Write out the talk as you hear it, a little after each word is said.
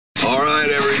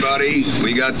everybody.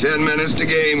 We got 10 minutes to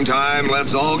game time.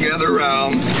 Let's all gather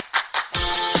around.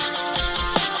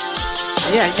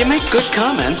 Yeah, you make good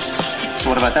comments. So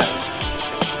what about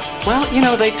that?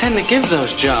 Well, they tend to give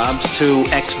those jobs to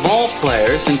ex-ball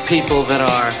players and people that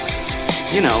are,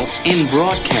 in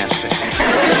broadcasting.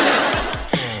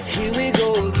 Here we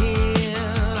go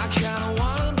again. I kinda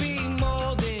wanna be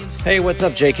more than... Hey, what's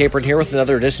up? Jake Capron here with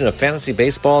another edition of Fantasy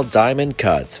Baseball Diamond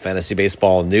Cuts. Fantasy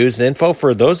Baseball news and info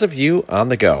for those of you on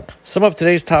the go. Some of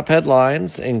today's top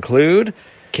headlines include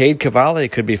Cade Cavalli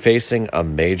could be facing a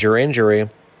major injury.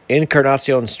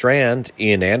 Encarnacion Strand,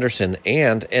 Ian Anderson,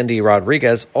 and Endy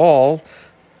Rodriguez all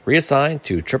reassigned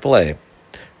to AAA.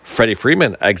 Freddie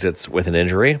Freeman exits with an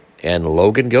injury, and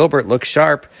Logan Gilbert looks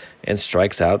sharp and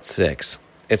strikes out 6.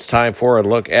 It's time for a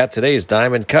look at today's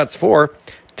Diamond Cuts for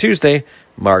Tuesday,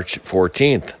 March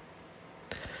 14th.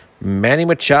 Manny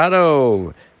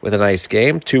Machado with a nice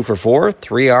game, 2 for 4,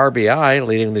 3 RBI,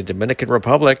 leading the Dominican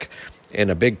Republic in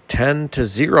a big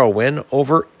 10-0 win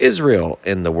over Israel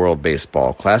in the World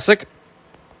Baseball Classic.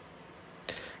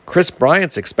 Chris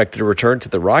Bryant's expected to return to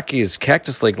the Rockies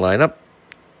Cactus League lineup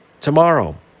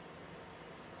tomorrow.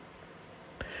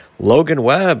 Logan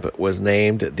Webb was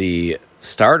named the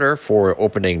starter for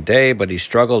opening day, but he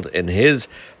struggled in his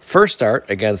first start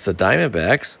against the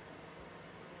Diamondbacks.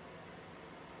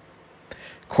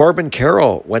 Corbin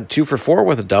Carroll went 2 for 4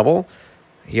 with a double.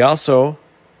 He also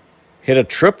hit a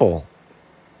triple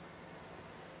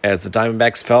as the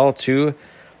Diamondbacks fell to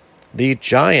the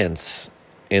Giants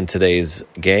in today's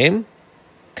game.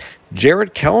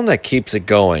 Jared Kelenic keeps it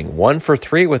going, 1 for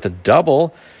 3 with a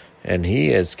double, and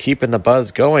he is keeping the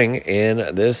buzz going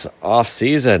in this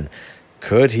offseason.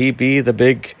 Could he be the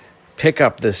big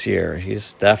pickup this year?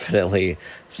 He's definitely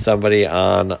somebody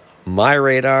on my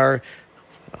radar.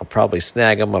 I'll probably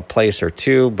snag him a place or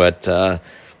two, but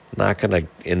not going to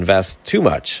invest too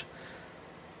much.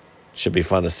 Should be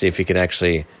fun to see if he can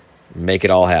actually make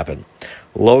it all happen.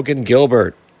 Logan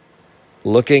Gilbert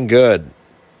looking good.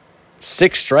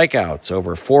 6 strikeouts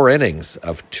over 4 innings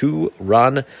of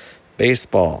 2-run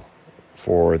baseball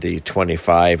for the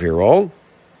 25-year-old.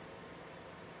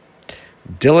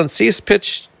 Dylan Cease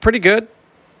pitched pretty good.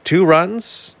 2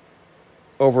 runs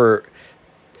over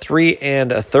 3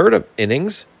 1/3 of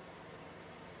innings.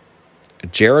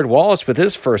 Jared Wallace with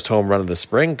his first home run of the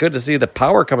spring. Good to see the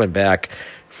power coming back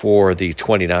for the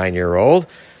 29-year-old.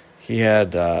 He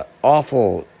had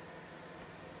awful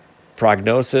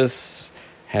prognosis,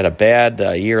 had a bad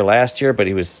year last year, but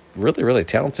he was really, really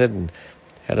talented and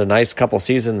had a nice couple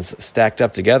seasons stacked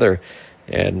up together.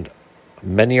 And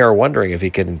many are wondering if he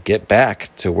can get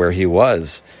back to where he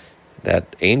was.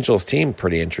 That Angels team,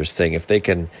 pretty interesting. If they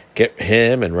can get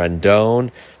him and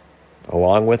Rendon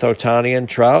along with Ohtani and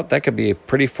Trout, that could be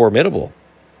pretty formidable.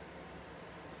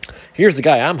 Here's the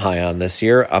guy I'm high on this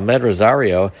year, Ahmed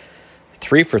Rosario,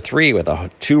 3 for 3 with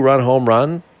a 2-run home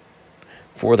run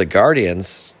for the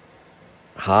Guardians.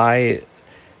 High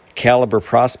caliber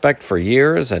prospect for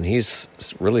years, and he's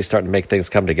really starting to make things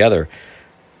come together.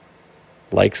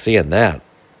 Like seeing that.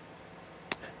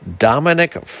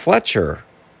 Dominic Fletcher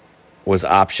was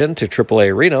optioned to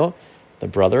AAA Reno, the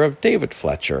brother of David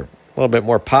Fletcher. A little bit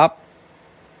more pop,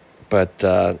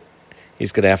 but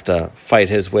he's going to have to fight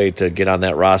his way to get on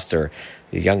that roster.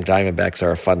 The young Diamondbacks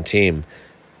are a fun team.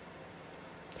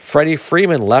 Freddie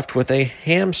Freeman left with a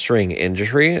hamstring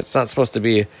injury. It's not supposed to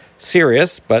be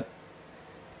serious, but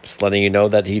just letting you know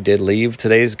that he did leave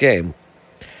today's game.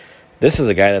 This is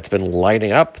a guy that's been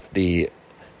lighting up the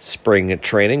spring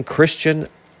training. Christian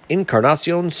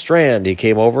Encarnacion Strand. He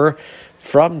came over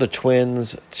from the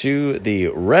Twins to the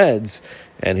Reds,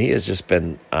 and he has just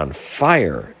been on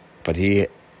fire. But he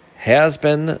has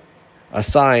been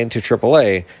assigned to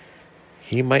AAA.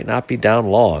 He might not be down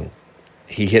long.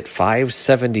 He hit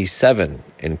 .577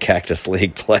 in Cactus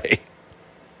League play.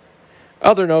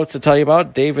 Other notes to tell you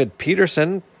about, David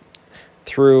Peterson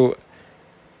threw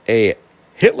a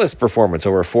hitless performance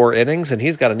over 4 innings, and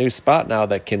he's got a new spot now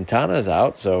that Quintana's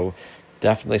out, so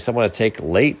definitely someone to take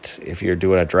late if you're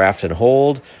doing a draft and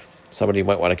hold. Somebody you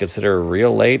might want to consider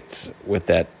real late with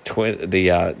that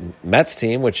the Mets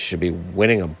team, which should be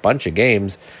winning a bunch of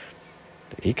games.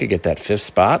 He could get that 5th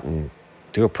spot and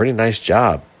do a pretty nice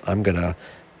job. I'm going to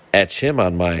etch him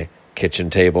on my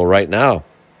kitchen table right now.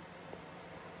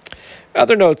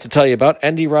 Other notes to tell you about,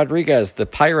 Endy Rodriguez, the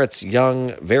Pirates'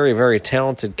 young, very, very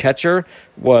talented catcher,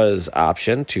 was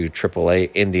optioned to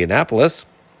AAA Indianapolis.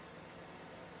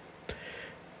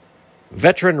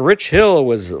 Veteran Rich Hill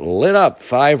was lit up,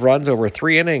 5 runs over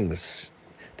 3 innings.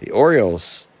 The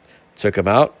Orioles took him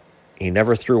out. He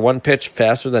never threw one pitch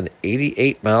faster than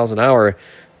 88 miles an hour,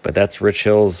 but that's Rich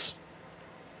Hill's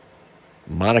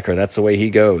moniker. That's the way he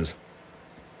goes.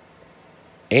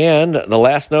 And the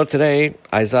last note today,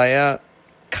 Isaiah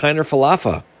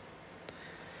Kiner-Falefa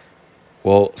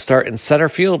will start in center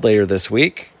field later this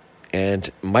week and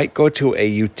might go to a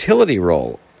utility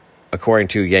role, according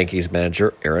to Yankees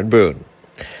manager Aaron Boone.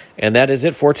 And that is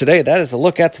it for today. That is a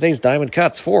look at today's Diamond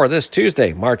Cuts for this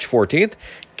Tuesday, March 14th,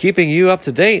 keeping you up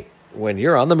to date when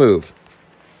you're on the move.